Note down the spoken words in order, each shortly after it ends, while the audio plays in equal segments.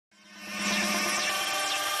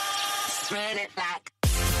Run it back.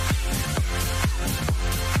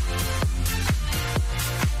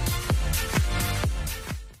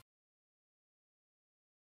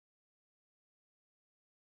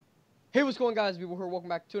 Hey, what's going on, guys? People here, welcome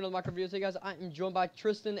back to another Minecraft video. Today, guys, I am joined by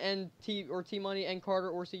Tristan and Tmoney and Carter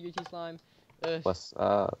or CJTSlime. What's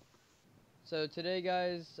up? So today,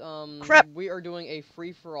 guys, we are doing a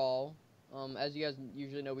free-for-all. As you guys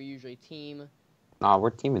usually know, we usually team. Nah,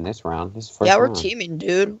 we're teaming this round. This is first Yeah, we're round. teaming,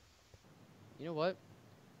 dude. You know what?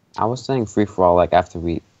 I was saying free for all like after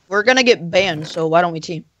we. We're gonna get banned, so why don't we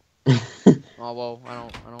team? Oh well, I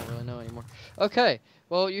don't really know anymore. Okay,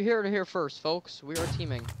 well you heard it here first, folks. We are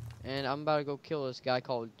teaming, and I'm about to go kill this guy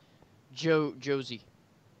called Josie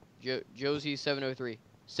 703.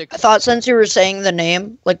 I thought since you were saying the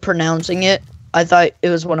name, like pronouncing it, I thought it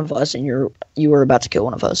was one of us, and you were about to kill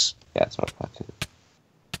one of us. Yeah, that's what I thought too.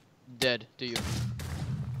 Dead. Do you?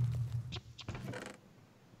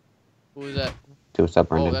 Who is that? Dude, what's up,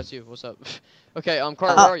 Brendan? Oh, that's you. What's up? Okay,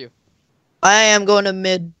 Carter, where are you? I am going to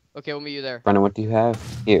mid. Okay, we'll meet you there. Brendan, what do you have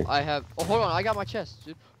here? I have. Oh, hold on. I got my chest,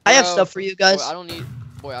 dude. I have stuff for you guys. Boy,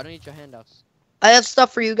 I don't need your handouts. I have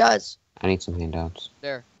stuff for you guys. I need some handouts.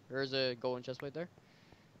 There's a golden chest plate there.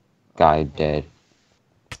 Guy dead.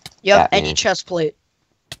 Yep, Batman. any chest plate.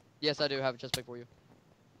 Yes, I do have a chest plate for you.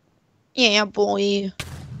 Yeah, boy.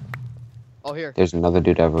 Oh, here. There's another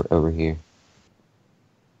dude over here.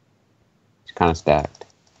 He's kind of stacked.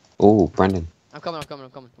 Oh, Brendan. I'm coming.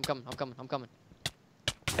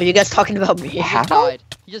 Are you guys talking about me? He just died.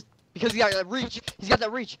 Because he got that reach. He's got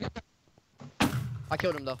that reach. I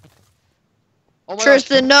killed him though. Oh my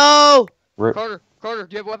Tristan, gosh. no! Rip. Carter, do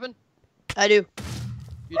you have a weapon? I do.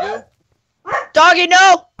 You do? Doggy,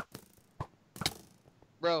 no!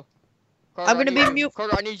 Bro. Carter, I'm gonna I be need mute.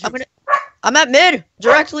 Carter, I need you. I'm at mid.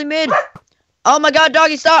 Directly mid. Oh my god,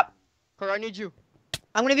 doggy, stop! Carter, I need you.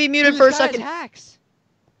 I'm gonna be muted Dude, for a this guy has second. hacks.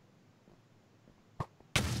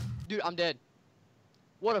 Dude, I'm dead.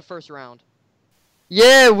 What a first round.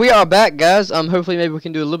 Yeah, we are back, guys. Hopefully maybe we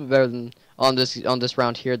can do a little bit better than on this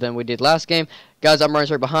round here than we did last game. Guys, I'm running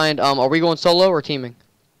straight behind. Are we going solo or teaming?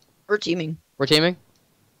 We're teaming. We're teaming?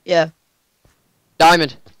 Yeah.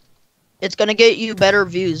 Diamond. It's gonna get you better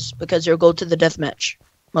views because you'll go to the deathmatch.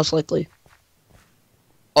 Most likely.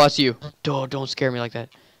 Oh, that's you. Don't scare me like that.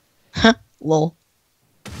 Lol.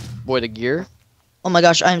 Boy, the gear. Oh my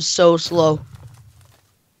gosh, I am so slow.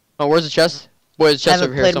 Oh, where's the chest? Boy, there's a chest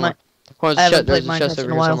over here somewhere. Hold on, I haven't there's played a chest Minecraft over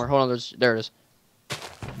in a here while. somewhere. Hold on, there it is.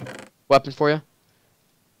 Weapon for you.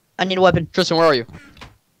 I need a weapon. Tristan, where are you?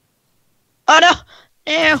 Oh no!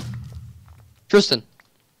 Ew. Tristan,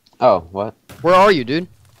 Oh, what? where are you, dude?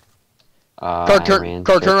 Carter,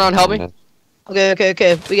 turn around, help me.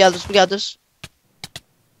 Okay. We got this.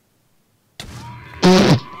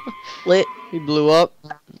 Lit. He blew up. I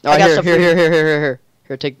got Alright, stuff for you. here.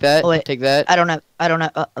 Here, take that. Oh, wait. Take that. I don't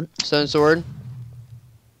have. Stone sword.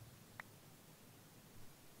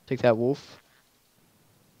 Take that, wolf.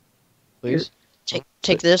 Please.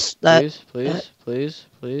 Take this. That. Please.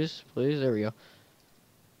 There we go.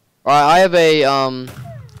 Alright, I have a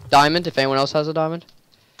diamond. If anyone else has a diamond.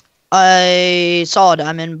 I saw a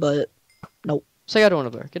diamond, but nope. Say I don't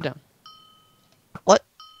over there. Get down. What?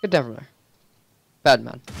 Get down from there. Bad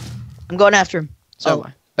man. I'm going after him. So am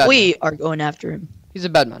I. Bad We man. are going after him. He's a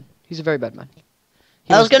bad man. He's a very bad man.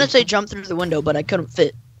 I was gonna say jump through the window, but I couldn't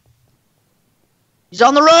fit. He's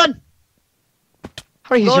on the run.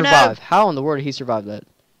 How did he Going survive? out. How in the world did he survive that?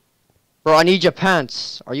 Bro, I need your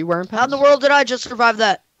pants. Are you wearing pants? How in the world did I just survive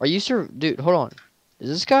that? Are you Dude, hold on. Is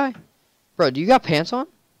this guy? Bro, do you got pants on?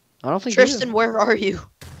 I don't think Tristan, where are you?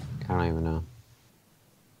 I don't even know.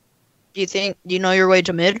 Do you know your way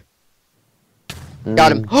to mid?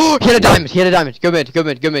 Got him. Oh, he had a diamond. Go mid.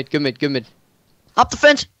 Hop the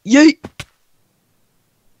fence. Yeet.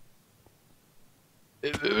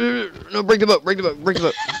 No, break the boat.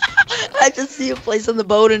 I just see him placing the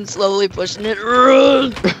boat and slowly pushing it.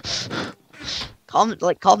 Run.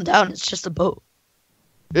 Calm down. It's just a boat.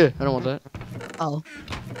 Yeah, I don't want that. Oh.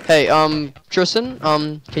 Hey, Tristan,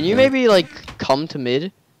 can you maybe, like, come to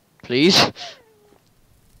mid? Please?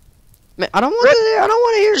 Man, I don't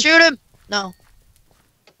want to hear. Shoot him. No.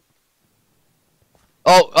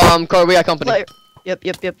 Oh, Carter, we got company.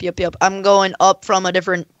 Yep. I'm going up from a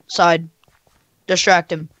different side.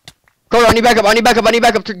 Distract him. Carter, I need backup. Go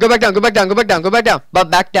back down. But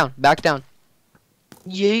back down.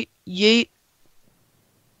 Yeet.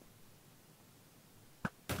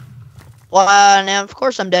 Well, now of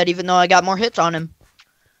course I'm dead, even though I got more hits on him.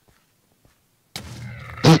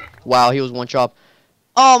 Wow, he was one shot.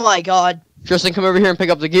 Oh my god. Tristan, come over here and pick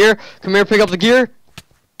up the gear. Pick up the gear.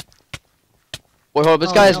 Wait, hold up,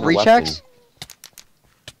 this Oh, guy has no. reach Weapon. hacks?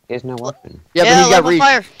 He has no weapon. Yeah, but he's got I'm on reach.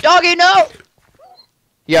 fire. Doggy, no!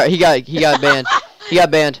 Yeah, he got banned. He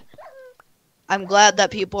got banned. I'm glad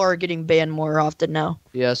that people are getting banned more often now.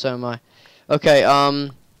 Yeah, so am I. Okay,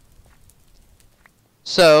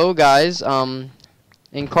 so guys,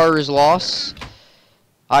 in Carter's loss,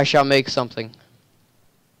 I shall make something.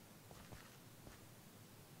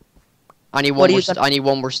 I need What one are more. you gonna- I need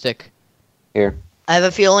one more stick. Here. I have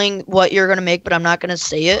a feeling what you're gonna make, but I'm not gonna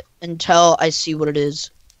say it until I see what it is.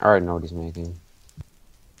 I already know what he's making.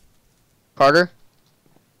 Carter.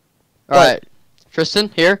 All What? right, Tristan,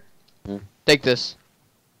 here. Hmm? Take this.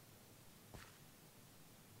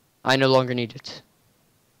 I no longer need it.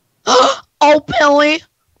 Oh, Billy!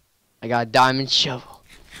 I got a diamond shovel.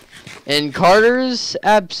 In Carter's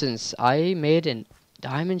absence, I made a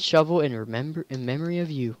diamond shovel in memory of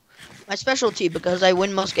you. My specialty, because I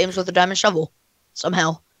win most games with a diamond shovel.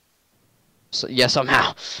 Somehow. So, yeah,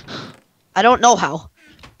 somehow. I don't know how,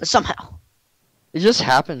 but somehow. It just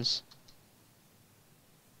happens.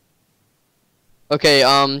 Okay,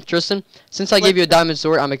 Tristan, since I gave you a diamond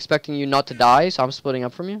sword, I'm expecting you not to die, so I'm splitting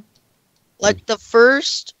up from you. Like the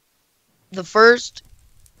first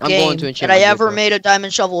I'm game going to enchant that I my ever GoPro. made a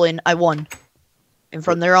diamond shovel in, I won. And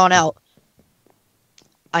from there on out,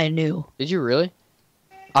 I knew. Did you really?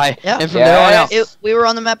 Yeah. And from there on out. We were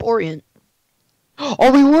on the map Orient.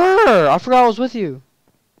 Oh, we were! I forgot I was with you.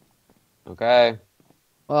 Okay.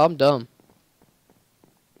 Well, I'm dumb.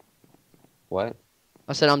 What?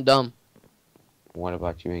 I said I'm dumb. What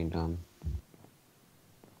about you being dumb?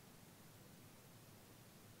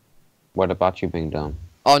 What about you being dumb?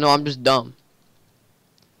 Oh, no, I'm just dumb.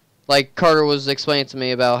 Like, Carter was explaining to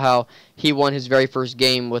me about how he won his very first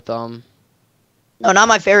game with, No, not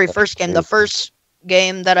my very first game. The first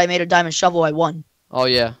game that I made a diamond shovel, I won. Oh,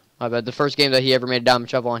 yeah. I bet. The first game that he ever made a diamond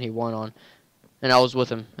shovel on, he won on. And I was with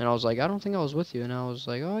him. And I was like, I don't think I was with you. And I was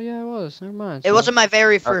like, oh, yeah, I was. Never mind. It So- wasn't my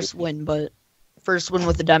very first win, but first win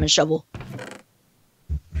with the diamond shovel.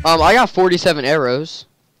 I got 47 arrows.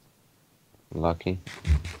 Lucky.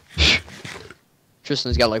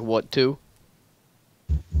 Tristan's got, like, what, 2?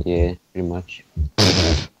 Yeah, pretty much.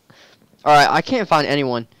 Alright, I can't find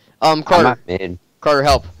anyone. I'm Carter. at mid. Carter,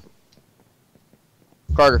 help.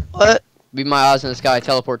 Carter, What? be my eyes in the sky.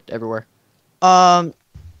 Teleport everywhere.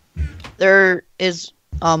 There is,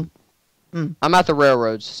 I'm at the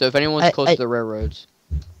railroads, so if anyone's close I- to the railroads.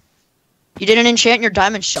 you didn't enchant your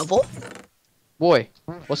diamond shovel? Boy,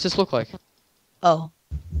 what's this look like? Oh,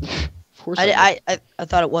 Of course I did. I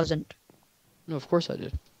thought it wasn't. No, of course I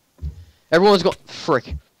did. Everyone's going...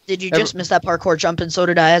 Frick. Did you just miss that parkour jump, and so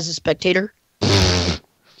did I as a spectator?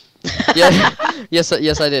 Yeah, yes,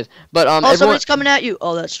 I did. But, Oh, everyone... somebody's coming at you.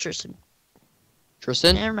 Oh, that's Tristan.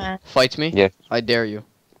 Tristan, Never mind. fight me. Yeah. I dare you.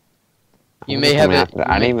 You I'm may have coming it. after-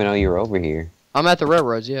 I didn't even know you were over here. I'm at the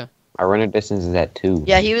railroads, yeah. Our running distance is at 2.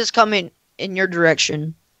 Yeah, he was coming in your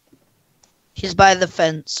direction. He's by the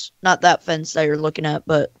fence. Not that fence that you're looking at,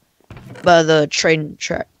 but by the train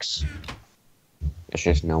tracks. There's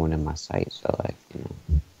just no one in my sight, so like, you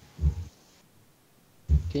know.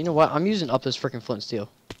 Okay, you know what? I'm using up this freaking flint and steel.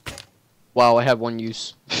 Wow, I have one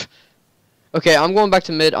use. Okay, I'm going back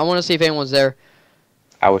to mid. I want to see if anyone's there.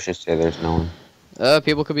 I was just say there's no one.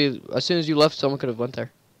 People could be... As soon as you left, someone could have went there.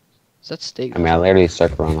 Is that steak? I mean, I literally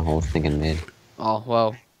circled around the whole thing in mid. Oh,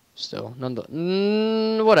 well, still.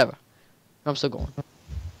 Whatever. I'm still going.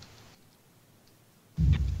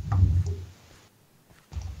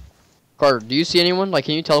 Carter, do you see anyone? Like,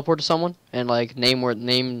 can you teleport to someone? And, like, name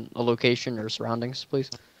a location or surroundings, please?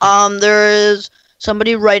 There is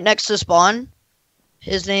somebody right next to spawn.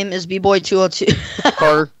 His name is B-Boy202.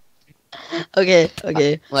 Carter, Okay.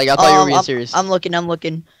 like, I thought you were being serious. I'm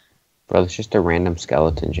looking. Bro, it's just a random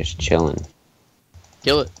skeleton just chilling.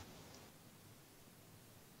 Kill it.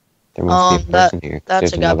 There must be a person here. 'cause That's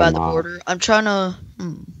there's a guy by another the mob. border. I'm trying to...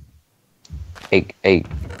 Hey,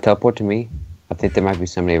 teleport to me. I think there might be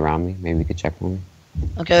somebody around me. Maybe you could check for me.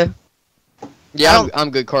 Okay. Yeah, I'm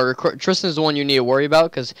good, Carter. Tristan's the one you need to worry about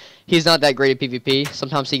because he's not that great at PvP.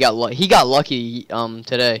 Sometimes he got lucky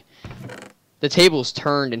today. The tables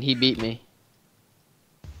turned and he beat me.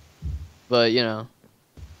 But you know.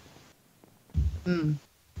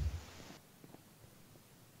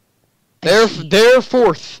 They're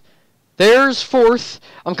fourth. There's fourth.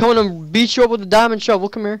 I'm coming to beat you up with a diamond shovel.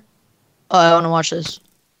 Come here. Oh, I want to watch this.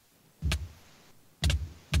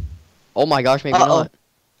 Oh my gosh, maybe Uh-oh. not.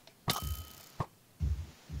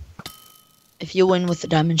 If you win with the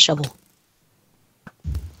diamond shovel.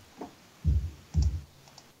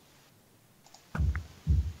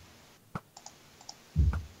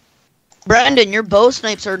 Brandon, your bow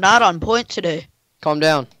snipes are not on point today. Calm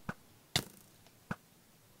down.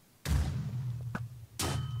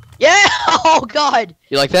 Yeah! Oh god!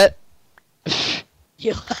 You like that?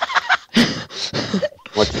 You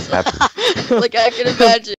What just happened? like I can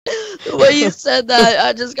imagine the way you said that.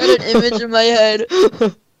 I just got an image in my head. Oh,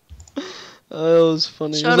 that was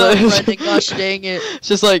funny. Shut up, Brendan. Gosh dang it. It's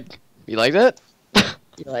just like, you like that?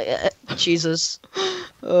 You're like, Jesus.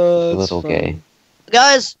 A little gay.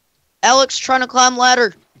 Guys, Alex trying to climb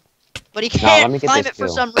ladder, but he let can't me get climb this it for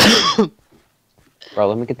kill. some reason. Bro,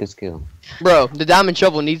 let me get this kill. Bro, the diamond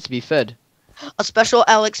shovel needs to be fed. A special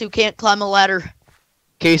Alex who can't climb a ladder.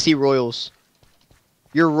 KC Royals.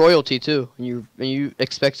 You're royalty too, and you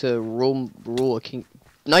expect to rule a king.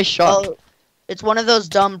 Nice shot. Oh, it's one of those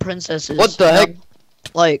dumb princesses. What the you know? heck?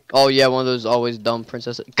 Like, Oh yeah, one of those always dumb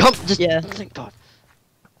princesses. Come, just Yeah. Thank God.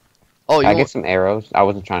 Oh, you I want, get some arrows. I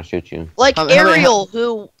wasn't trying to shoot you. like How many- Ariel,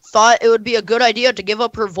 who thought it would be a good idea to give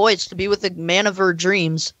up her voice to be with the man of her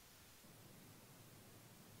dreams.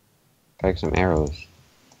 I get some arrows.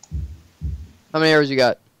 how many arrows you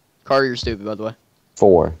got? Carter, you're stupid, by the way.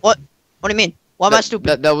 4. What do you mean? Why am I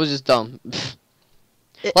stupid? That was just dumb.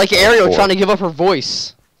 It- Like Ariel 4. trying to give up her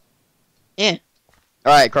voice. Yeah.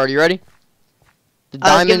 All right, Carter, you ready? The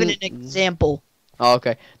I was giving an example. Oh,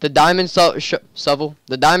 okay. The diamond shovel.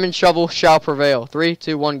 The diamond shovel shall prevail. 3,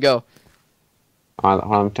 2, 1, go. Hold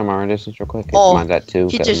on, turn my distance real quick. Oh, Mine's at 2.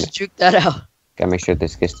 He just juked that out. Gotta make sure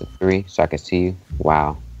this gets to 3 so I can see you.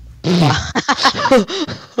 Wow.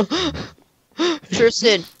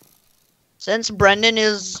 Tristan, since Brendan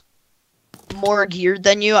is more geared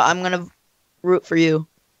than you, I'm gonna root for you.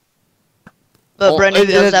 But Oh, Brendan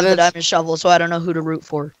does have the that's- diamond shovel, so I don't know who to root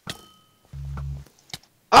for.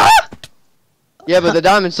 Yeah, but the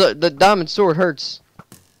diamond sword hurts.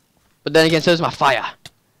 But then again, so does my fire.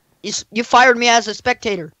 You fired me as a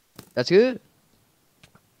spectator. That's good.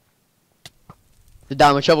 The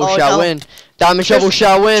diamond shovel Oh, shall no. win. Diamond shovel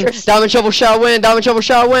shall win. Tristan. Diamond shovel shall win. Diamond shovel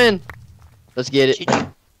shall win. Let's get it.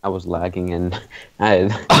 GG. I was lagging and I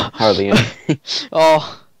had hardly anything.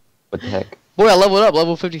 Oh, What the heck? boy, I leveled up.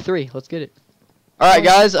 Level 53. Let's get it. All right,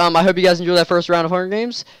 guys. I hope you guys enjoyed that first round of Hunger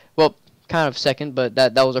Games. Well, kind of second, but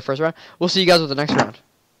that was our first round. We'll see you guys with the next round.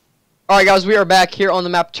 All right, guys. We are back here on the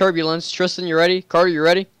map Turbulence. Tristan, you ready? Carter, you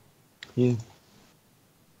ready? Yeah.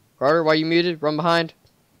 Carter, why you muted? Run behind.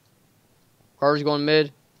 Carter's going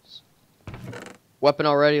mid. Weapon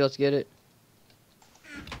already. Let's get it.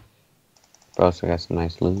 Bro, so I got some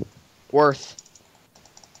nice loot. Worth.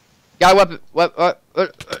 Got a weapon.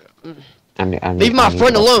 Leave my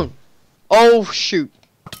friend alone. Oh, shoot.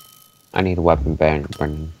 I need a weapon,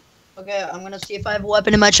 Brendan. Okay, I'm gonna see if I have a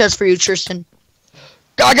weapon in my chest for you, Tristan.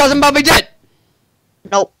 God, guys, I'm about to be dead.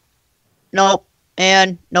 Nope. Nope.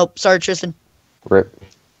 And nope. Sorry, Tristan. Rip.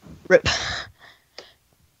 Rip.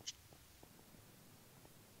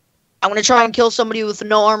 I'm gonna try and kill somebody with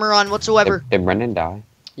no armor on whatsoever. Did Brendan die?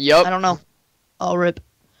 Yup. I don't know. I'll rip.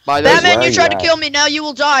 By those. Batman, where you are tried you to at? kill me. Now you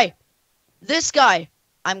will die. This guy,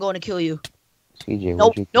 I'm going to kill you. CJ,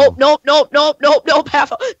 Nope. what'd you Nope. kill? Nope. Half.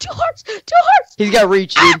 2 hearts. 2 hearts. He's got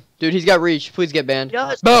reach, dude. Dude, he's got reach. Please get banned. He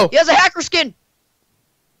does. Bo. He has a hacker skin.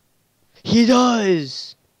 He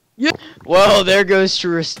does. Yeah. Well, there goes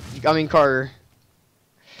Carter.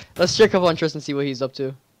 Let's check up on Tristan and see what he's up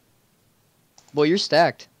to. Boy, you're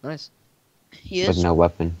stacked. Nice. He With is. no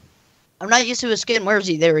weapon. I'm not used to his skin. Where is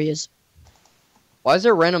he? There he is. Why is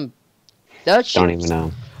there random? That shit. Don't even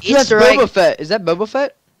know. Dude, that's Easter egg. Boba Fett. Is that Boba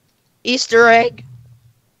Fett? Easter egg.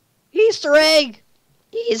 Easter egg.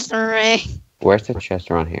 Easter egg. Where's the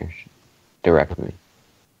chest around here? Direct me.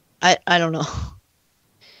 I don't know.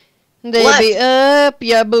 They Left. be up,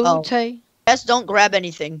 ya booty. Yes, don't grab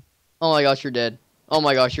anything. Oh my gosh, you're dead. Oh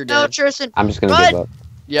my gosh, you're No, dead. Tristan. I'm just gonna Run. give up.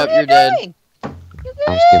 Yep, what are you're you dead. doing? You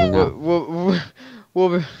I'm just giving up.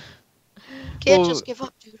 We'll can't well- just give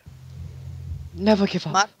up, dude. never give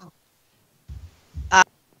up. My-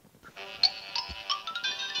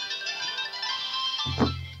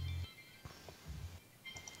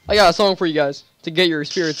 I got a song for you guys to get your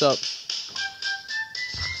spirits up.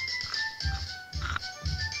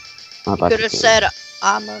 I'm You about could to have do it. said,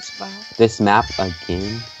 I'm a spy. This map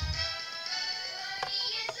again.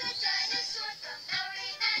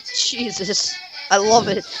 Jesus. I love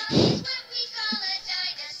it.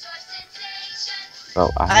 Bro,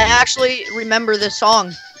 I actually remember this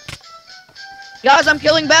song. Guys, I'm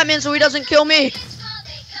killing Batman so he doesn't kill me.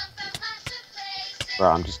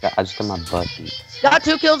 Bro, I just got my butt beat. Got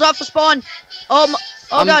 2 kills off the spawn. Oh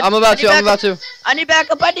I'm god. about to. I'm about to. I need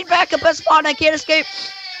backup. I need backup at spawn. I can't escape.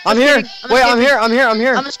 I'm here. escaping. I'm Wait, I'm escaping. here. I'm here. I'm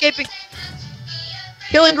here. I'm escaping.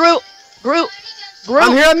 Killing Groot. Groot.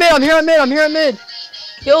 I'm here at mid. I'm here at mid. I'm here at mid.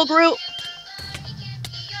 Kill Groot.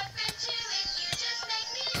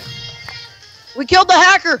 We killed the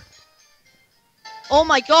hacker. Oh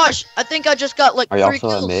my gosh! I think I just got like Are you 3 also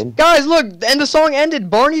at kills. mid? Guys, look, and the song ended.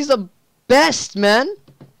 Barney's the best, man.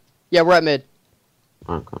 Yeah, we're at mid.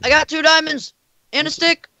 Okay. I got 2 diamonds and a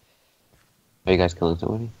stick. Are you guys killing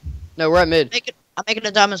somebody? No, we're at mid. I'm making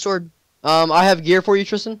a diamond sword. I have gear for you,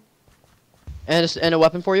 Tristan. And a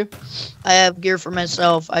weapon for you. I have gear for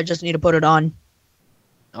myself. I just need to put it on.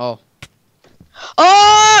 Oh.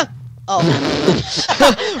 Ah! Oh.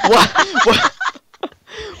 What?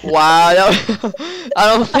 Wow.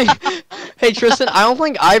 I don't think. Hey, Tristan, I don't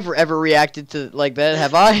think I've ever reacted to like that.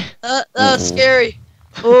 Have I? That was scary.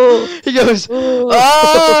 Oh. He goes, Oh.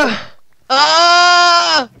 ah!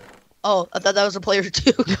 Ah! Oh, I thought that was a player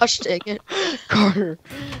too. Gosh dang it. Carter.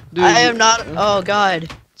 Dude, I am not. Oh god.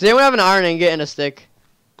 Does anyone have an iron ingot and a stick?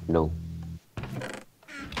 No.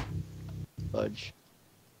 Fudge.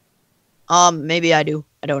 Maybe I do.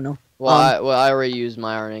 I don't know. Well, I already used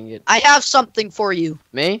my iron ingot. I have something for you.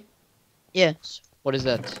 Me? Yes. What is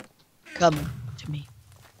that? Come to me.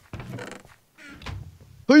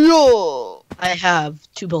 Yo! I have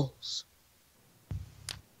 2 bowls.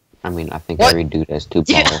 I mean, I think What? every dude has 2 balls.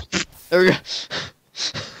 Yeah. There we go.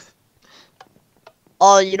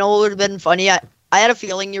 Oh, you know what would have been funny? I had a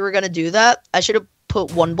feeling you were gonna do that. I should have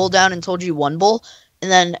put 1 bowl down and told you 1 bowl, and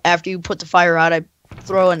then after you put the fire out, I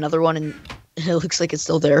throw another one, and it looks like it's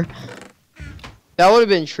still there. That would have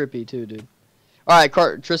been trippy too, dude. All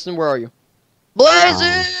right, Tristan, where are you?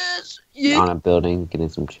 Blazes! On a building, getting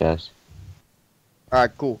some chests. All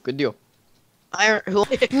right, cool, good deal. Iron.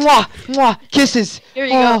 Mwah, mwah, kisses. Here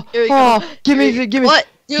you go. Here you oh, go. Give me. What?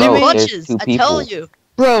 Dude, Bro, punches. there's 2 I tell people. you.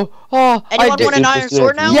 Bro, oh, Anyone did. want an Dude, iron this dude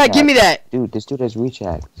sword has now? Yeah, give me that. Dude, this dude has reach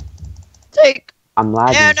axe. Take. I'm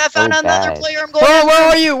lagging And I found so another bad. player. I'm going. Bro, where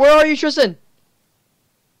are you? Where are you, Tristan?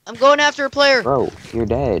 I'm going after a player. Bro, you're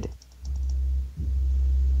dead.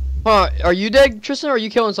 Are you dead, Tristan, or are you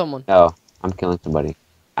killing someone? No, I'm killing somebody.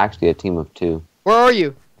 Actually, a team of 2. Where are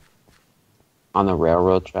you? On the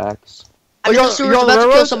railroad tracks. I'm in the sewers about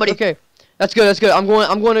to kill somebody. Okay, that's good. That's good. I'm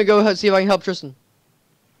going to go see if I can help Tristan.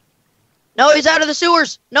 No, he's out of the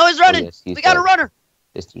sewers. No, he's running. yes, he's We got a dead. runner.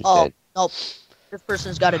 This dude's Oh, dead. nope. This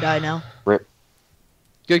person's got to die now. Rip.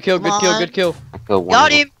 Good kill. Come Good kill. on. Good kill. I killed one. Got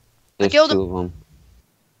of them. him. There's killed 2 of them.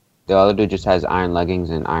 The other dude just has iron leggings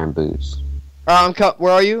and iron boots.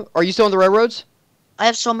 Where are you? Are you still on the railroads? I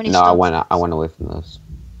have so many No, stuff. I went away from those.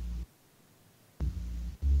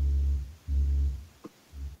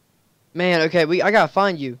 Man, okay, I gotta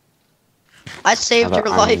find you. I saved your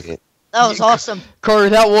Iron life. ingot. That was awesome.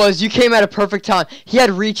 Carter, you came at a perfect time. He had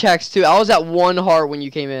reach axe too. I was at 1 heart when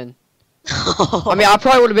you came in. I mean, I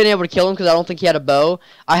probably would have been able to kill him because I don't think he had a bow.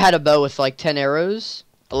 I had a bow with like 10 arrows,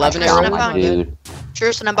 11 I arrows. found my my dude.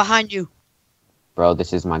 Tristan, I'm behind you. Bro,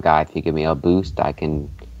 this is my guy. If you give me a boost, I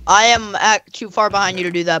can... I am too far behind you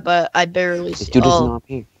to do that, but I barely This see. dude isn't Oh, on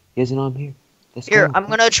here. He isn't on here. Let's here, go. I'm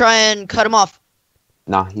gonna try and cut him off.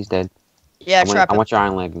 Nah, he's dead. Yeah, I want, trap I him. want your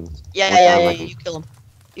iron leggings. Yeah, I want your yeah, iron yeah, leggings. you kill him.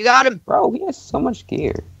 You got him. Bro, he has so much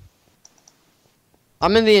gear.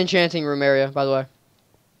 I'm in the enchanting room area, by the way.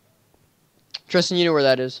 Tristan, you know where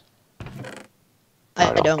that is.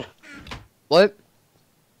 I don't. What?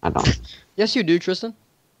 I don't. Yes, you do, Tristan.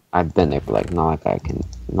 I've been there for like, not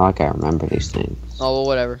like I remember these things. Oh, well,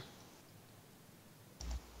 whatever.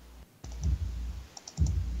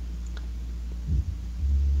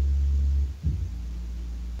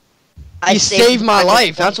 He saved my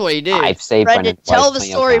life. That's what he did. I've saved Brendan, Brendan's tell life the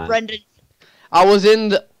plenty of story, times. Brendan. I was in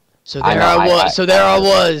the. So I there know, I was. So there I know.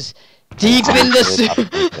 was, deep in the I was sewer.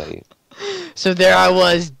 gonna tell you. So there I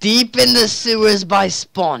was, deep in the sewers by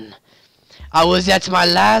spawn. I was at my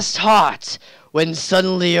last heart when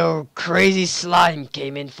suddenly a crazy slime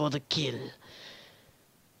came in for the kill.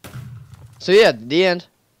 So yeah, the end.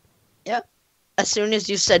 As soon as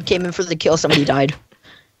you said came in for the kill, somebody died.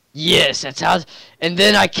 Yes, that's how. And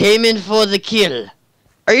then I came in for the kill.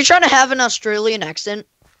 Are you trying to have an Australian accent?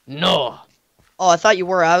 No, Oh, I thought you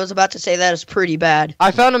were. I was about to say that is pretty bad. I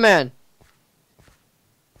found a man.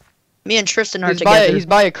 Me and Tristan are He's together.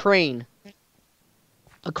 by a crane.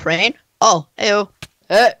 A crane? Oh, heyo.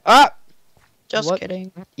 Eh, Just What?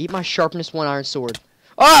 kidding. Eat my sharpness 1 iron sword.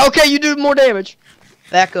 Ah, okay, you do more damage.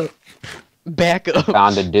 Back up. Back up.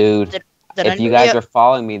 Found a dude. Did If I- you guys yeah, are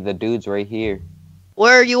following me, the dude's right here.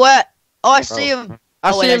 Where are you at? Oh, I see him.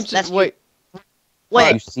 I Oh, wait, see him. that's you. Wait.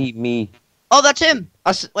 Wait. You see me. Oh, that's him.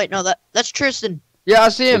 I see, Wait, no, that's Tristan. yeah, I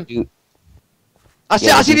see him. The dude, I see.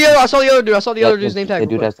 Yeah, I see the other. I saw the other dude. I saw the other dude's name tag. The real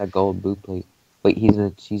dude quick. has that gold boot plate. Wait, he's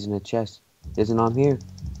in a chest. Isn't on here.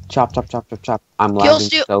 Chop, chop, chop, chop, chop. I'm Kill lagging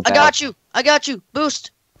steal. so bad. I got you. I got you.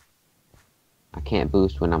 Boost. I can't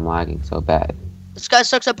boost when I'm lagging so bad. This guy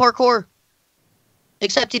sucks at parkour.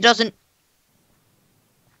 Except he doesn't.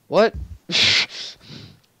 What?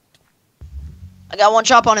 I got one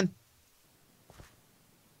chop on him.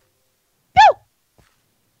 Pew!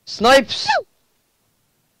 Snipes! Pew!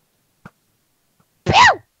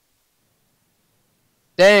 Pew!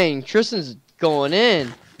 Dang, Tristan's going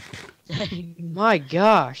in. Dang. My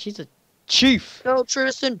gosh, he's a chief. No,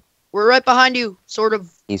 Tristan. We're right behind you, sort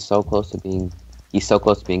of. He's so close to being. He's so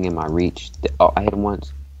close to being in my reach. Oh, I hit him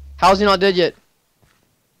once. How's he not dead yet?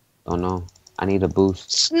 Oh no. I need a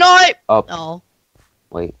boost. Snipe! Up. Oh.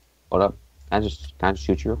 Wait. Hold up. Can I just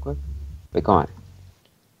shoot you real quick? Wait, come on.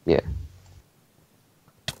 Yeah.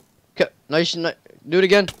 Nice. Do it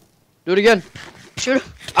again. Do it again. Shoot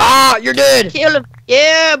him. Ah, you're dead. Kill him.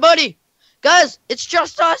 Yeah, buddy. Guys, it's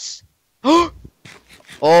just us. Oh,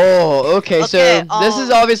 okay. So Okay, this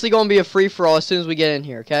is obviously going to be a free-for-all as soon as we get in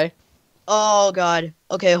here, okay? Oh, God.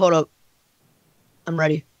 Okay, hold up. I'm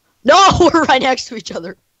ready. No, we're right next to each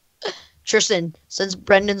other. Tristan, since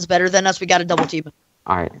Brendan's better than us, we got to double team him.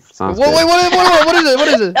 Alright. Sounds Wait, good. what is it? What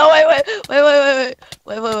is it? No, wait. No,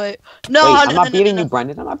 Wait, I'm no, not beating no. you,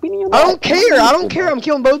 Brendan. I'm not beating you. I don't care. I don't care. I'm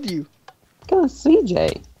killing both of you. Killing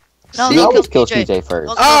CJ. No, You don't always kill kill CJ first.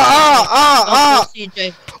 Don't Ah! kill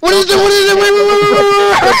CJ. What is it? What is it?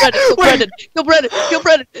 Wait.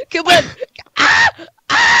 Kill Brendan. Ah!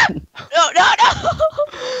 Ah! No.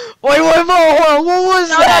 Wait, hold on. What was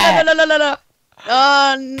that? No.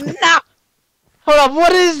 No. Hold up.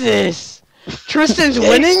 What is this? Tristan's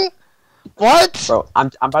winning? What? Bro, I'm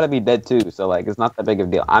about to be dead too, so like it's not that big of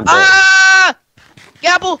a deal. I'm dead. Ah!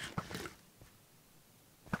 Gapple.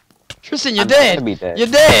 Tristan, you're I'm about dead. to be dead. You're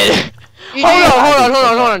dead.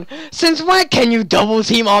 Hold on. Since when can you double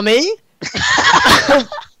team on me? I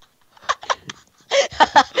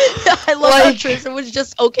love how Tristan was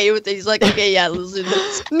just okay with it. He's like, okay, yeah, let's do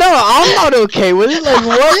this. No, I'm not okay with it. Like,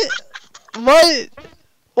 what? What?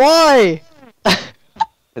 Why?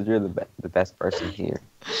 Because you're the best person here.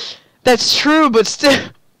 That's true, but still.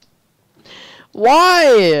 Why?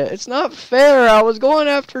 It's not fair. I was going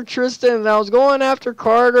after Tristan, and I was going after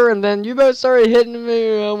Carter, and then you both started hitting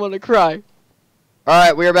me, and I'm gonna cry.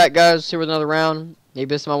 Alright, we are back, guys. Here with another round. Maybe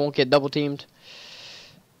this time I won't get double teamed.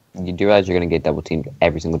 You do realize you're gonna get double teamed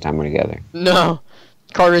every single time we're together. No.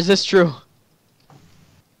 Carter, is this true?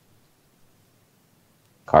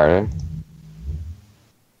 Carter?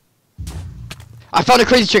 I found a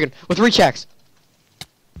crazy chicken with 3 checks.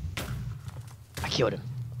 I killed him.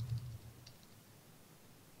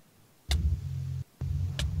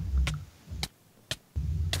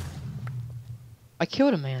 I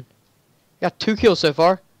killed him, man. Got 2 kills so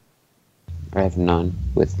far. I have none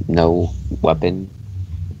with no weapon.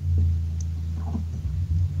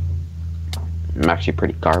 I'm actually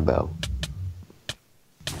pretty garbo.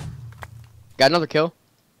 Got another kill.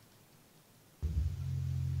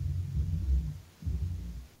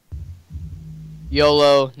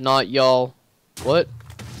 YOLO, not y'all. What?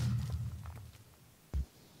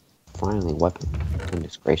 Finally, weapon.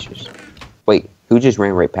 Goodness gracious. Wait, who just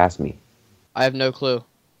ran right past me? I have no clue.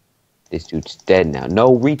 This dude's dead now.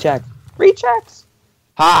 No, rechecks! Rechecks!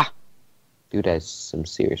 Ha! Dude has some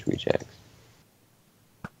serious rechecks.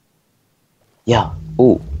 Yeah.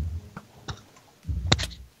 Ooh.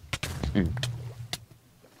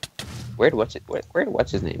 Where'd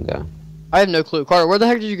what's his name go? I have no clue. Carter, where the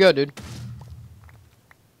heck did you go, dude?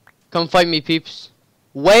 Come fight me, peeps.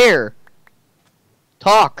 Where?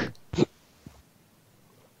 Talk.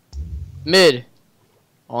 Mid.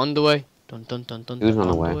 On the way. Dun dun dun dun. Who's dun,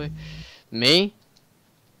 on the way? Me?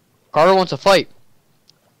 Carter wants a fight.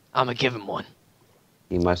 I'ma give him one.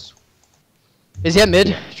 He must. Is he at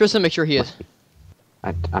mid? Tristan, make sure he is.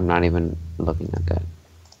 I'm not even looking at that.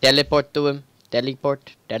 Teleport to him.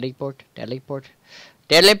 Teleport.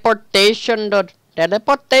 Teleportation, dude.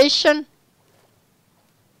 Teleportation.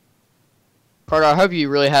 Carter, I hope you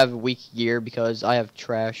really have weak gear because I have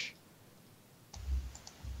trash.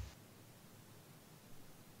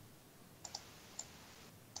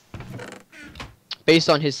 Based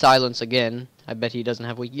on his silence again, I bet he doesn't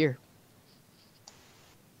have weak gear.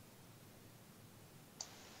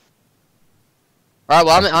 Alright,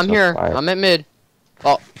 well, I'm here. I'm at mid.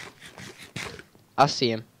 Oh. I see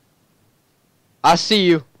him. I see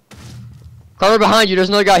you. Carter, behind you. There's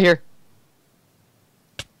another guy here.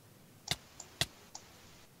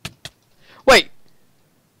 Wait.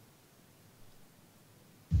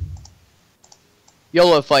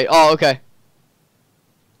 YOLO fight. Oh, okay.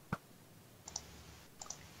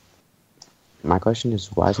 My question is,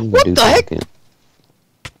 why isn't the What dude the heck? talking?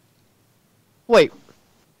 Wait.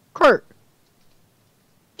 Kurt.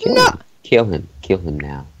 Kill No. him. Kill him. Kill him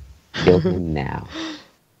now. Kill him now.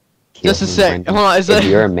 Kill Just a him, sec. Brendan. Hold on. It's If like,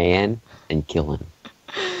 you're a man, then kill him.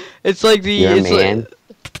 it's like the. You're a It's man.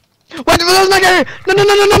 Like, wait, that's not good. No, no,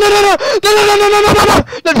 no, no, no, no, no, no, no, no, no,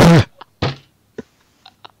 no, no, no.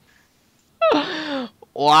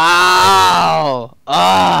 Wow.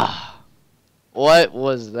 Ah. What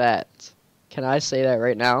was that? Can I say that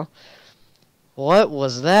right now? What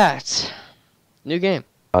was that? New game.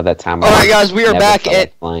 Oh, that time. Alright, guys, we are never back felt at.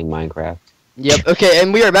 like playing Minecraft. Yep. Okay,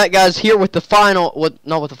 and we are back, guys. Here with the final.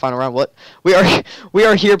 Not with the final round. What? We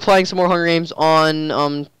are here playing some more Hunger Games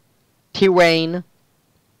on Terrain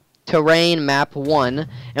map 1,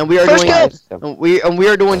 and we are First doing. kill! We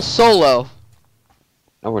are doing solo.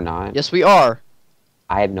 No, we're not. Yes, we are.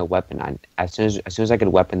 I have no weapon. As soon as I get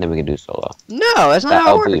a weapon, then we can do solo. No, that's not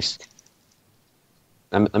how That'll it works. boost.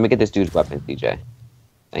 Let me get this dude's weapon, CJ.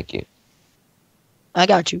 Thank you. I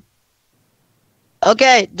got you.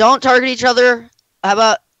 Okay, don't target each other. How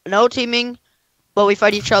about no teaming, but we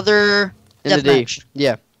fight each other In the D. deathmatch.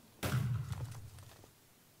 Yeah.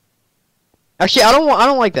 Actually, I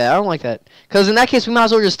don't like that. I don't like that. Because in that case, we might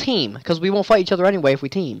as well just team. Because we won't fight each other anyway if we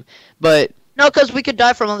team. But No, because we could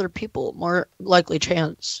die from other people. More likely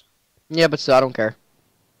chance. yeah, but still, I don't care.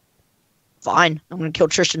 Fine. I'm gonna kill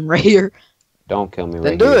Tristan right here. Don't kill me Then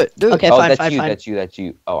right do here. it. Do it. Okay, Oh, fine, that's fine, you. fine. That's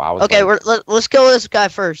you. Oh, I was. Okay, like, let's kill this guy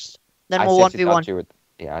first. Then I we'll seriously 1v1. thought you were-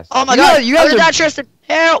 Yeah. Oh my You god! guys- you guys Look at are- that, Tristan!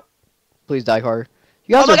 Help! Please die hard.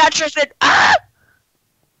 You guys Oh my are. god, Tristan! Ah!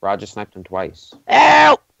 Roger sniped him twice.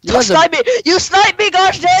 Help! You You guys are- sniped me! You sniped me,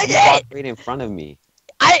 gosh dang He it! walked right in front of me.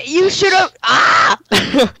 You should have. Ah!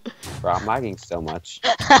 Bro, I'm lagging so much.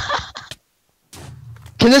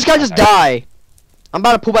 Can this guy just die? I'm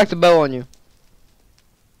about to pull back the bow on you.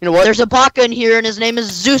 You know what? There's a Baka in here, and his name is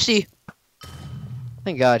Zeusy.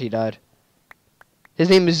 Thank God he died. His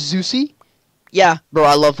name is Zeusy? Yeah. Bro,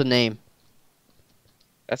 I love the name.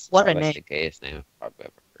 That's What a probably name. the gayest name I've probably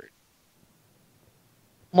ever heard.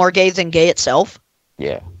 More gay than gay itself.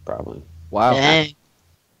 Yeah, probably. Wow. Dang.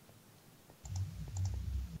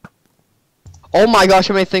 Oh my gosh,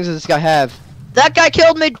 how many things does this guy have? That guy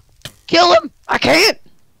killed me. Kill him. I can't!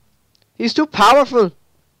 He's too powerful.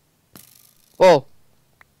 Whoa.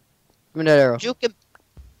 Give me that arrow. Juke him.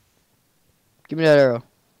 Give me that arrow.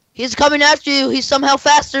 He's coming after you. He's somehow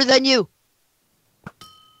faster than you.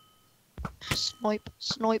 Snipe,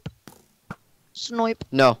 snipe, snipe.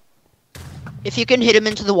 No. If you can hit him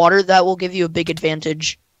into the water, that will give you a big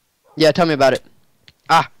advantage. Yeah, tell me about it.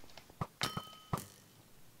 Ah.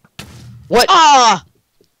 What? Ah!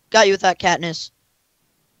 Got you with that, Katniss.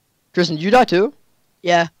 Tristan, did you die too?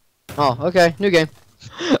 Yeah. Oh, okay. New game.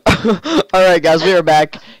 Alright, guys, we are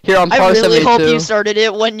back here on I Par really 72. hope you started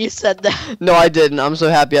it when you said that. No, I didn't. I'm so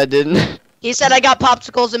happy I didn't. He said I got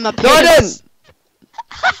popsicles in my pants. No, I didn't!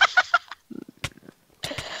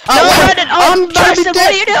 No, Brendan! I'm Oh, about to be Tristan, what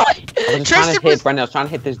dead. are you doing? I was trying Tristan to hit Brendan. I was trying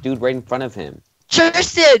to hit this dude right in front of him.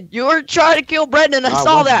 Tristan, you were trying to kill Brendan. I No,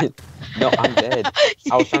 saw that. wasn't. No, I'm dead.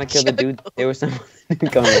 I was trying to kill the dude. There was someone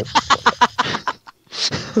coming up.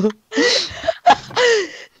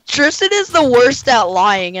 Tristan is the worst at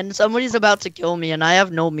lying, and somebody's about to kill me, and I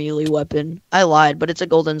have no melee weapon. I lied, but it's a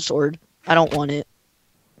golden sword. I don't want it.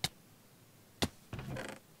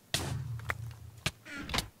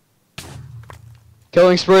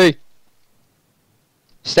 Killing spree.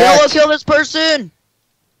 Kill, Stats. kill this person!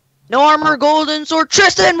 No armor, golden sword.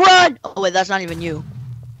 Tristan, run! Oh, wait, that's not even you.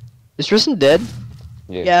 Is Tristan dead?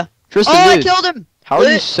 Yeah. Tristan, Oh, I dude, killed him! how are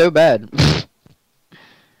you What? so bad?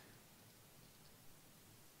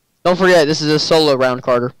 Don't forget, this is a solo round,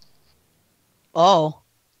 Carter. Oh.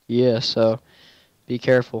 Yeah, so be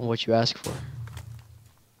careful what you ask for.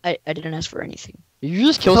 I didn't ask for anything. Did you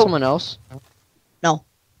just kill No. someone else? No.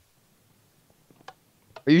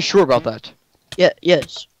 Are you sure about that? Yeah,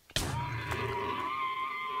 yes.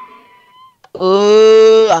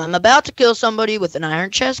 Ooh, I'm about to kill somebody with an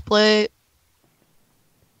iron chest plate.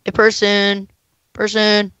 A person.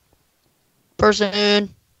 Person.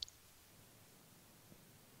 Person.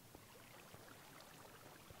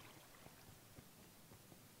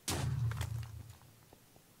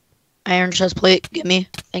 Iron chest plate, get me.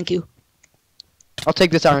 Thank you. I'll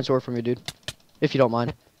take this iron sword from you, dude. If you don't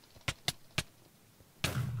mind.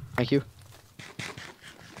 Thank you.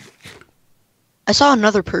 I saw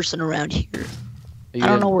another person around here. No, you I don't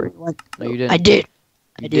didn't. know where he went. No, you didn't. I did.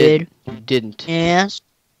 You I did. You didn't. Yes,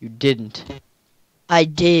 You didn't. I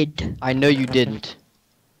did. I know you didn't.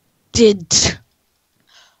 Did.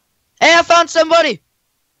 Hey, I found somebody!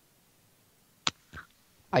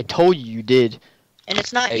 I told you you did. And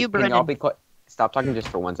it's not Hey, you, can y'all Brendan. be quiet? Stop talking just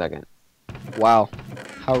for 1 second. Wow.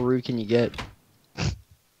 How rude can you get?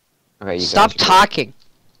 Okay, you Stop guys are- talking.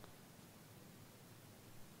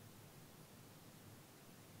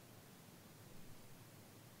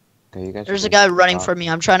 you guys. There's a guy running for me.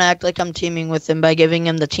 I'm trying to act like I'm teaming with him by giving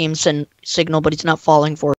him the team signal, but he's not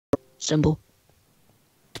falling for it. Symbol.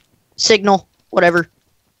 Signal. Whatever.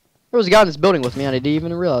 There was a guy in this building with me, and I didn't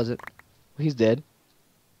even realize it. He's dead.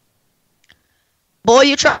 Boy,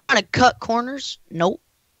 you trying to cut corners? Nope.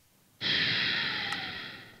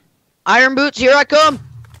 Iron boots, here I come.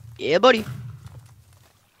 Yeah, buddy.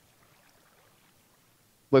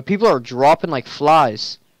 Wait, people are dropping like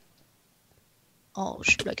flies. Oh,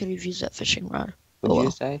 shoot, I could have used that fishing rod. What did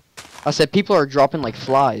you say? I said people are dropping like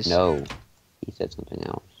flies. No. He said something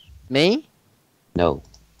else. Me? No.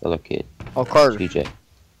 The other kid. Oh, Carter. CJ.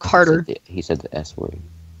 Carter. He said the S word.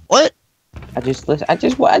 What? I just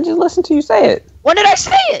listened to you say it. When did I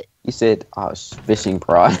say it? You said, fishing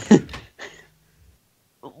prod.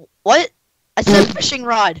 What? I said fishing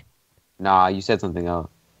rod. Nah, you said something else.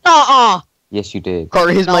 Uh-uh. Yes, you did.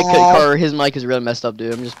 Carter, his mic. No. Carter, his mic is really messed up,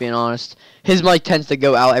 dude. I'm just being honest. His mic tends to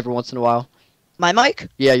go out every once in a while. My mic?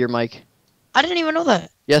 Yeah, your mic. I didn't even know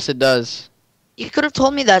that. Yes, it does. You could have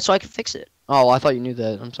told me that so I could fix it. Oh, I thought you knew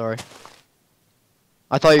that. I'm sorry.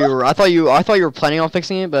 I thought you were planning on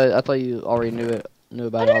fixing it, but I thought you already knew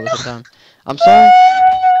about it all the time. I'm sorry.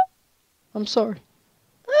 I'm sorry.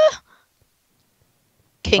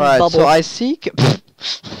 King Alright, Bubble. so I see.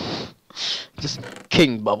 Just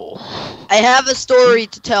King Bubble. I have a story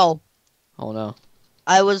to tell. Oh no.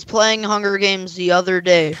 I was playing Hunger Games the other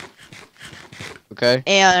day, Okay.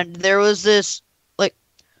 and there was this, like,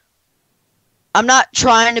 I'm not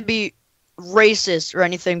trying to be racist or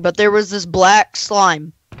anything, but there was this black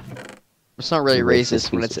slime. It's not really You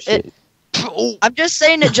racist when piece it's of shit. Oh. I'm just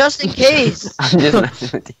saying it just in case. I'm just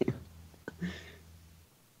messing with you.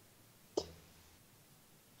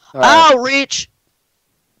 Alright. Ow, reach!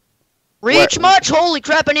 Reach Where- much? Holy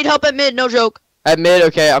crap, I need help at mid, no joke. At mid,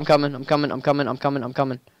 okay, I'm coming. How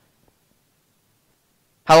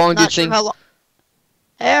long do you Not sure think? how long.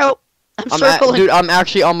 Help! I'm circling. Dude, I'm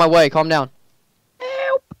actually on my way. Calm down.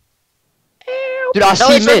 Help! Help! Dude, I No,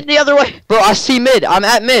 see he's running mid. the other way. Bro, I see mid. I'm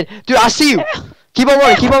at mid. Dude, I see you. Help! Keep on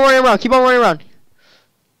running. Keep on running around. Keep on running around.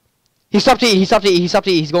 He stopped to eat. He stopped to eat. He stopped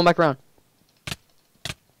to eat. He's going back around.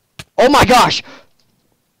 Oh my gosh.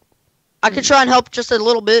 I could try and help just a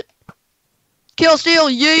little bit. Kill, steal,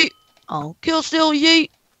 yeet! Oh, kill, steal, yeet!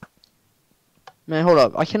 Man, hold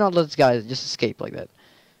up. I cannot let this guy just escape like that.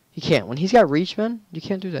 He can't. When he's got reach, man, you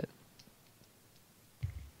can't do that.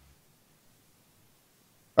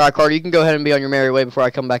 Alright, Carter, you can go ahead and be on your merry way before I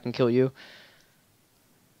come back and kill you.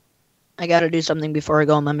 I gotta do something before I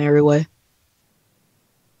go on my merry way.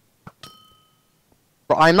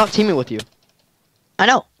 Bro, I'm not teaming with you. I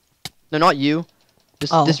know. No, not you.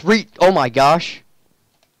 Oh. Oh my gosh.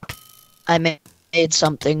 I made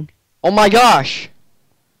something. Oh my gosh.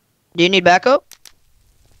 Do you need backup?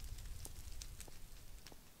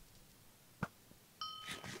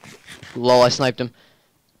 Lol, I sniped him.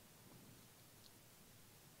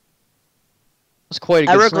 That's quite a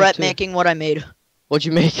good I snipe, regret too. making what I made. What'd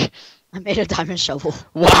you make? I made a diamond shovel.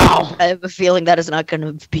 Wow. I have a feeling that is not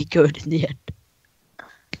gonna be good in the end.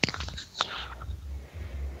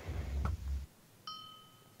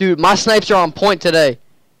 Dude, my snipes are on point today.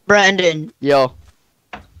 Brandon, Yo.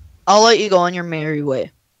 I'll let you go on your merry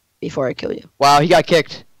way before I kill you. Wow, he got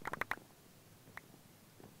kicked.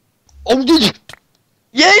 Oh, did you?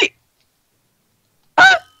 Yay!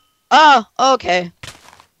 Ah! Oh, okay.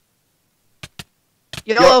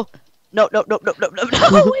 YOLO! No.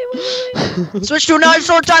 Wait. Switch to a knife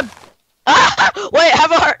sword time! Ah! Wait,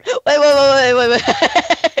 have a heart!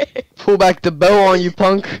 Wait. Pull back the bow on you,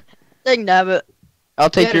 punk. Dang nabbit. I'll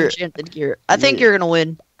take Get your enchanted gear. I think you're gonna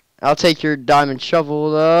win. I'll take your diamond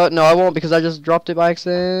shovel. No, I won't because I just dropped it by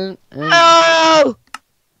accident. And... No!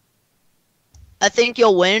 I think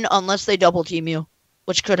you'll win unless they double team you,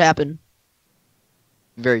 which could happen.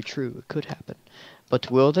 Very true. It could happen. But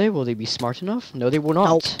will they? Will they be smart enough? No, they will not.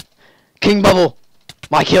 Nope. King Bubble!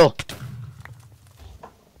 My kill!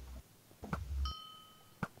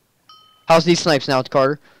 How's these snipes now,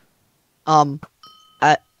 Carter? Ooh.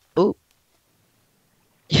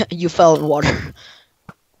 You fell in water.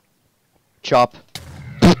 Chop.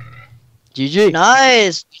 GG.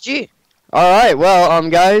 Nice! GG. Alright, well,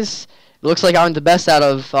 guys. It looks like I'm the best out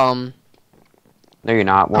of, No, you're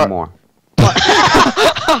not. One more.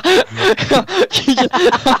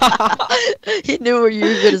 He knew where you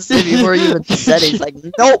were gonna sit before you even said it. He's like,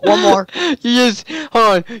 nope, one more. Hold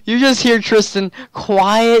on. You just hear Tristan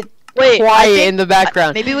quiet Wait, in the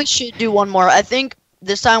background. Maybe we should do one more. I think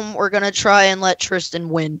this time we're gonna try and let Tristan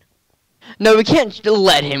win. No, we can't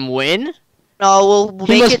let him win. No, we'll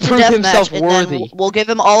He make must it to prove himself deathmatch, and then worthy. we'll give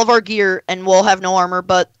him all of our gear, and we'll have no armor,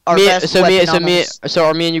 but our best weapon on us. So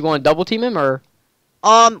are me and you going to double team him, or?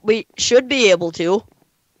 We should be able to,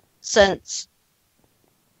 since.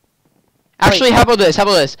 Actually, how about this? How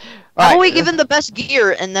about we give him the best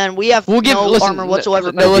gear, and then we have armor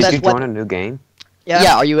whatsoever, but the Did you best join weapon. a new game?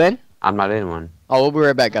 Yeah, are you in? I'm not in one. Oh, we'll be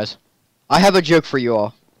right back, guys. I have a joke for you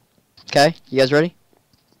all. Okay, you guys ready?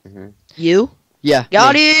 You? Yeah.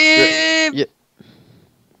 Got me. him!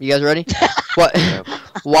 You guys ready? What?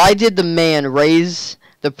 Why did the man raise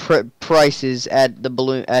the prices at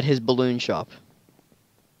his balloon shop?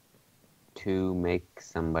 To make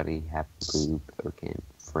somebody have food again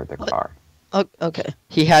for the car. Oh, okay.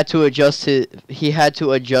 He had to adjust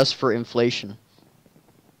for inflation.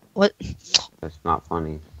 What? That's not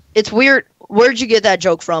funny. It's weird. Where'd you get that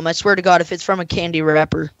joke from? I swear to God, if it's from a candy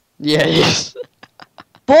wrapper. Yeah, yes.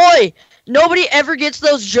 Boy, nobody ever gets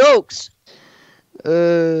those jokes.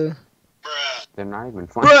 They're not even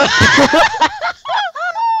funny.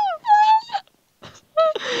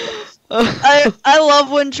 I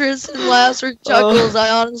love when Tristan laughs or chuckles. I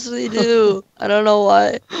honestly do. I don't know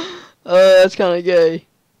why. That's kind of gay.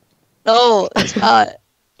 No, it's not.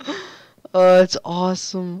 It's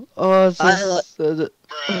awesome.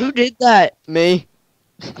 Who did that? Me.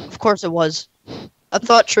 Of course it was. I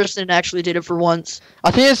thought Tristan actually did it for once.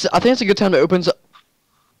 I think it's a good time to open some.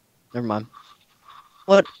 Never mind.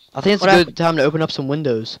 What? I think it's a good time to open up some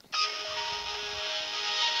windows.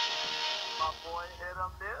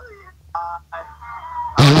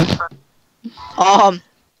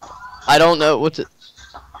 I don't know what's it.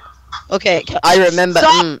 Okay. I remember.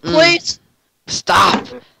 Stop, please. Stop.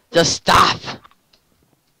 Just stop.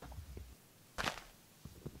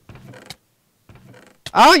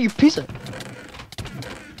 Oh, you piece of.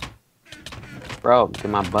 Bro, get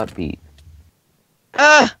my butt beat.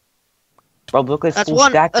 Bro, look at that's full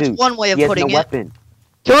one. stack, That's dude. one way of He has putting no it. Weapon.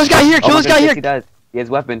 Kill this guy here. Kill this guy here. Yes, he does. He has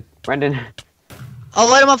weapon. Brendan. I'll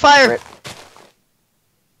light him on fire.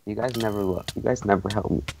 You guys never look. You guys never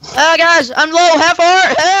help me. Guys, I'm low. Half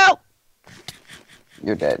heart. Help!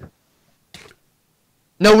 You're dead.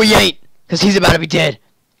 No, we ain't. Cause he's about to be dead.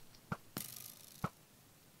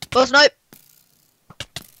 Bow snipe.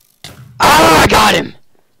 Oh, I got him.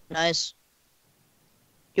 Nice.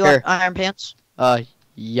 You want iron pants?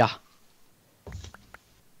 Yeah.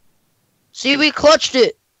 See, we clutched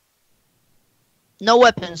it. No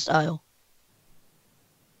weapon style.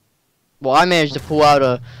 Well, I managed to pull out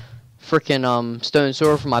a freaking stone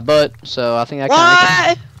sword from my butt, so I think I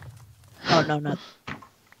Why? Oh no, no.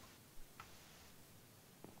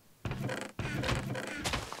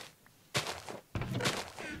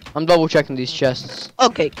 I'm double checking these chests.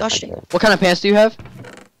 Okay, gosh dang. What kind of pants do you have?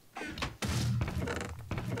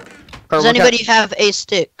 Does anybody have a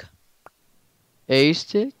stick? A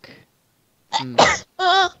stick?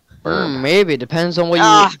 Maybe. Depends on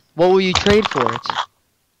what will you trade for it.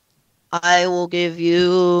 I will give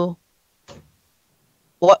you.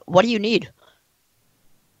 What do you need?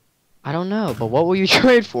 I don't know, but what will you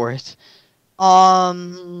trade for it? All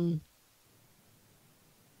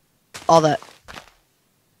that.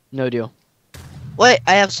 No deal. Wait,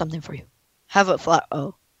 I have something for you. Have a flat.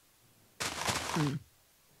 Oh.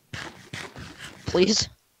 Please.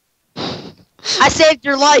 I saved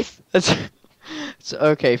your life. It's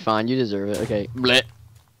okay, fine. You deserve it. Okay. Bleh.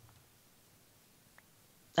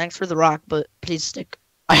 Thanks for the rock, but please stick.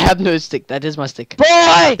 I have no stick. That is my stick. Boy!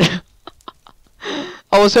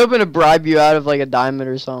 I was hoping to bribe you out of like a diamond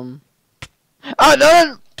or something. Oh,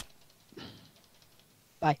 no!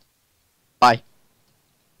 Bye. Bye.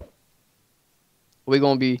 Are we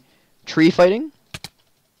gonna be tree fighting?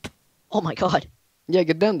 Oh my god. Yeah,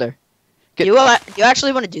 get down there. You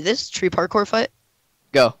actually want to do this tree parkour fight?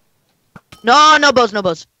 Go. No, no bows, no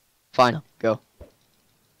bows. Fine, No. go.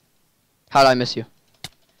 How'd I miss you?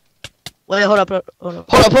 Wait, hold up. Hold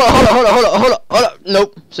up.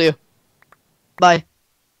 Nope. See you. Bye.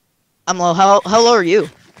 I'm low. How low are you?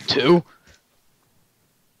 2.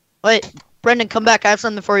 Wait, Brendan, come back. I have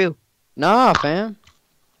something for you. Nah, fam.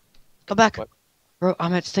 Come back. What? Bro,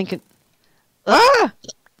 I'm at stinking. Why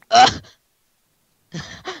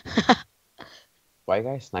are you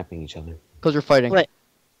guys sniping each other? Cause we're fighting. Wait.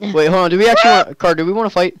 Wait, hold on. Do we actually want Car? Do we want to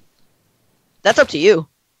fight? That's up to you.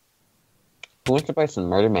 Who wants to play some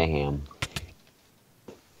Murder Mayhem?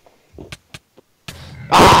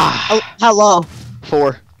 Ah. How low?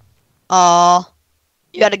 4.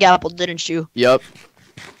 You got a gapple, didn't you? Yup.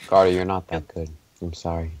 Carter, you're not that good. I'm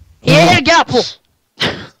sorry. Yeah, gapple.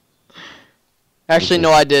 Actually,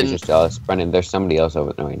 no, I You're didn't. just jealous. Brendan, there's somebody else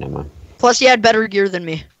over there. Wait, never mind. Plus, you had better gear than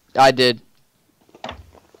me. I did.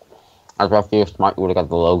 I was about to be smart. You would have got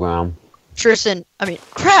the low ground. Tristan, I mean,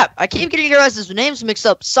 crap! I keep getting your guys' names mixed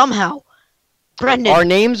up somehow. Brendan. Our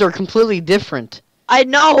names are completely different. I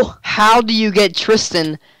know! How do you get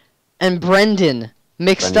Tristan and Brendan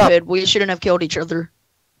mixed up? Dude, we shouldn't have killed each other.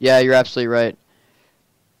 Yeah, you're absolutely right.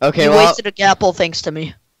 Okay, You well, wasted a gapple thanks to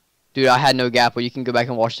me. dude, I had no gapple. You can go back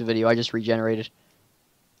and watch the video. I just regenerated.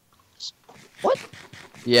 What?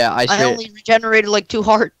 Yeah, I only regenerated like 2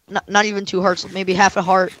 hearts. Not even 2 hearts, maybe half a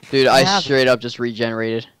heart. Dude, I I have it. straight up just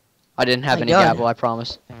regenerated. I didn't have My any God. gapple, I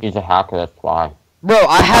promise. He's a hacker, that's why. Bro,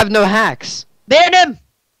 I have no hacks. Ban him!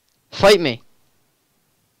 Fight me.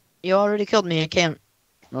 You already killed me, I can't.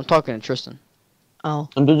 I'm talking to Tristan. Oh.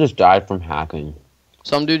 Some dude just died from hacking.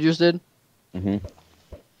 Some dude just did? Mm-hmm.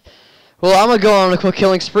 Well, I'm gonna go on a quick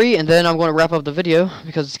killing spree, and then I'm gonna wrap up the video,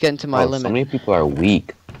 because it's getting to my limit. So many people are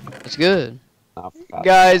weak. It's good. Oh,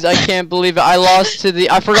 Guys, I can't believe it. I lost to the...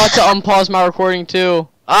 I forgot to unpause my recording, too.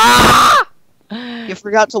 Ah! You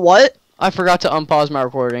forgot to what? I forgot to unpause my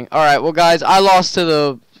recording. Alright, well, guys, I lost to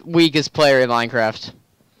the weakest player in Minecraft.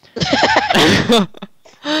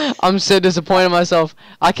 I'm so disappointed in myself.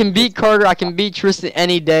 I can beat Carter, I can beat Tristan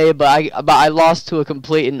any day, but I lost to a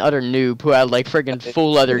complete and utter noob who had, like, friggin'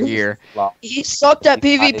 full leather gear. He sucked at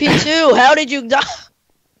PvP too. How did you die?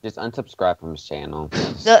 Just unsubscribe from his channel.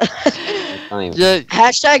 Don't even Just,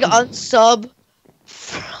 Hashtag unsub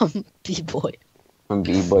from B-Boy. from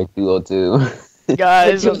B-Boy 202.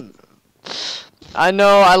 guys, I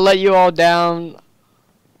know I let you all down.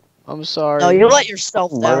 I'm sorry. No, you let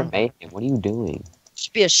yourself Murder down. Mayhem, what are you doing? You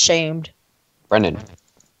should be ashamed. Brendan,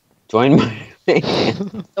 join Murder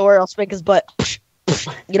Mayhem. Don't worry, I'll spank his butt.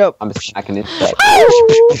 Get up. I'm smacking his butt.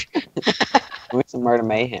 Join some Murder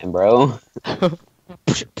Mayhem, bro.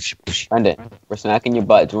 Brendan, we're smacking your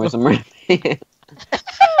butt. Join some Murder Mayhem.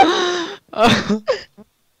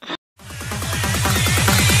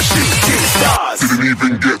 Didn't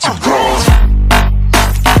even get to bronze.